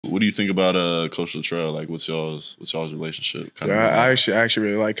What do you think about Coach Littrell? Like, what's y'all's relationship? I actually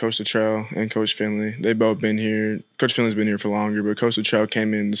really like Coach Littrell and Coach Finley. They both been here. Coach Finley's been here for longer, but Coach Littrell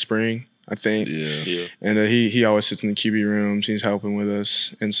came in the spring, I think. Yeah. And he always sits in the QB rooms. He's helping with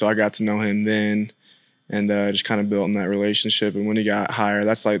us, and so I got to know him then, and just kind of built on that relationship. And when he got hired,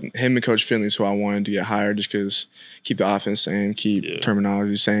 that's like him and Coach Finley is who I wanted to get hired, just because keep the offense same, keep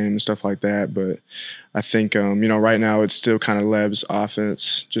terminology same, and stuff like that. But I think right now it's still kind of Leb's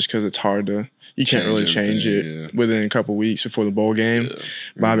offense, just because it's hard to. You can't really change it within a couple weeks before the bowl game. Yeah.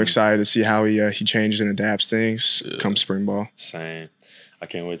 But I'm excited to see how he changes and adapts things come spring ball. Same. I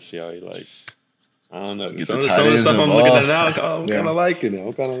can't wait to see how he I don't know. Get some the of the stuff I'm looking at now, I'm kind of liking it.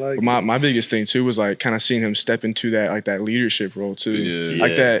 I'm kind of liking it. My biggest thing too was like kind of seeing him step into that leadership role too. Yeah.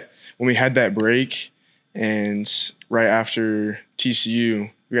 Like that when we had that break and right after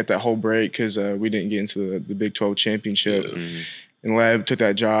TCU, we got that whole break because we didn't get into the Big 12 championship. Yeah. Mm-hmm. And Leb took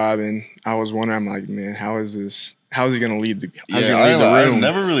that job, and I was wondering, I'm like, man, how is he going to lead the room? I've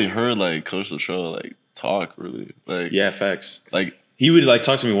never really heard like Coach Littrell talk really. Facts. Like he would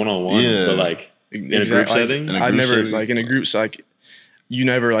talk to me one-on-one, but in a group setting. I never in a group you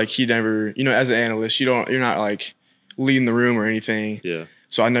never he never as an analyst you're not leading the room or anything. Yeah.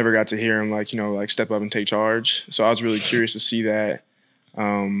 So I never got to hear him step up and take charge. So I was really curious to see that.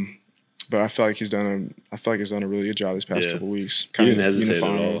 But I feel like he's done a really good job these past couple weeks. He didn't hesitate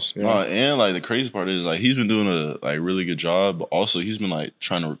at all. Yeah. And the crazy part is he's been doing a really good job, but also he's been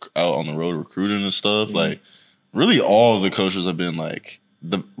trying to out on the road recruiting and stuff. Mm-hmm. Really all of the coaches have been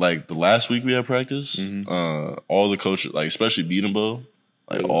the last week we had practice. Mm-hmm. All the coaches especially Beatenbow,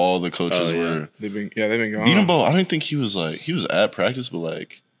 all the coaches were they've been gone. Beatenbow, I didn't think he was at practice, but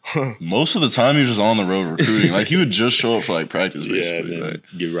most of the time he was just on the road recruiting. He would just show up for practice basically. Yeah,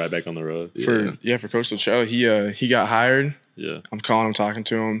 get right back on the road. For Coach Littrell, he got hired. Yeah. I'm calling him, talking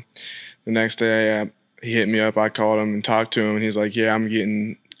to him. The next day he hit me up, I called him and talked to him, and he's like, yeah, I'm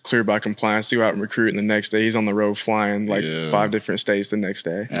getting cleared by compliance to go out and recruit. And the next day he's on the road flying 5 different states the next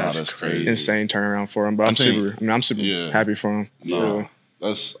day. That's crazy. Insane turnaround for him. But I'm super happy for him. No.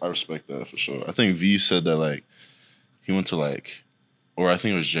 Really. I respect that for sure. I think V said that he went to or I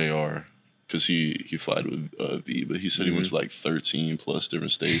think it was JR, because he flied with V, but he said he went to 13 plus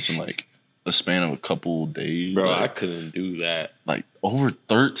different states in a span of a couple days. Bro, I couldn't do that. Over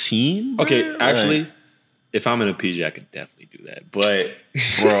 13? Okay, actually, if I'm in a PG, I could definitely do that. But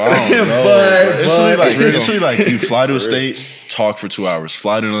bro, I don't know. It's really you fly to a state, talk for 2 hours.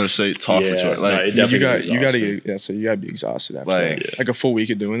 Fly to another state, talk for 2 hours. You gotta be exhausted after that. A full week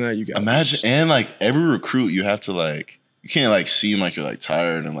of doing that, you got imagine. And every recruit, you have to you can't seem like you're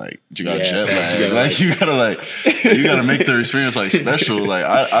tired and you got jet lag. You gotta make their experience special.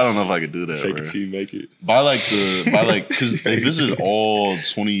 I don't know if I could do that. Shake it till you make it. Because they visited all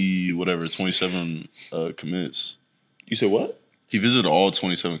 27 commits. You said what? He visited all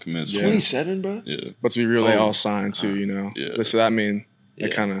 27 commits. 27, bro. Yeah, but to be real, they all signed too. Yeah. So that mean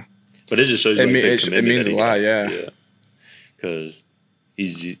it kind of. But it just shows you it means a lot. Yeah. Because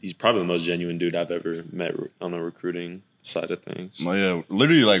he's probably the most genuine dude I've ever met on the recruiting side of things. Oh yeah,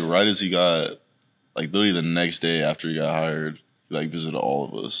 literally right as he got, literally the next day after he got hired, he visited all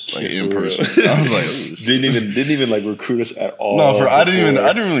of us in person. I was didn't even recruit us at all. No, I didn't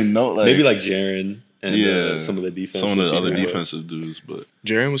really know. Maybe Jaron and some of the other defensive dudes, but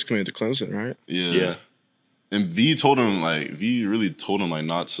Jaron was committed to Clemson, right? Yeah. And V told him V really told him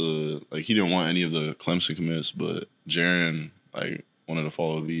not to he didn't want any of the Clemson commits, but Jaron wanted to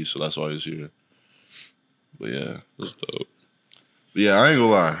follow V, so that's why he's here. But yeah, that's dope. But yeah, I ain't gonna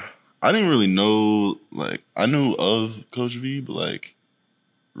lie. I didn't really know, I knew of Coach V, but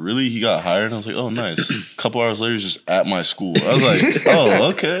really he got hired and I was like, oh nice. A couple hours later he's just at my school. I was like, oh,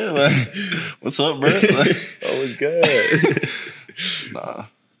 okay. What's up, bro? Always good. Nah,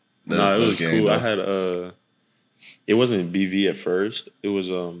 it was cool. I had it wasn't BV at first. It was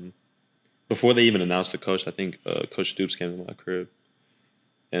before they even announced the coach, I think Coach Stoops came to my crib.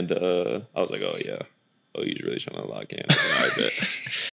 And I was like, oh, yeah. Oh, he's really trying to lock in. I bet.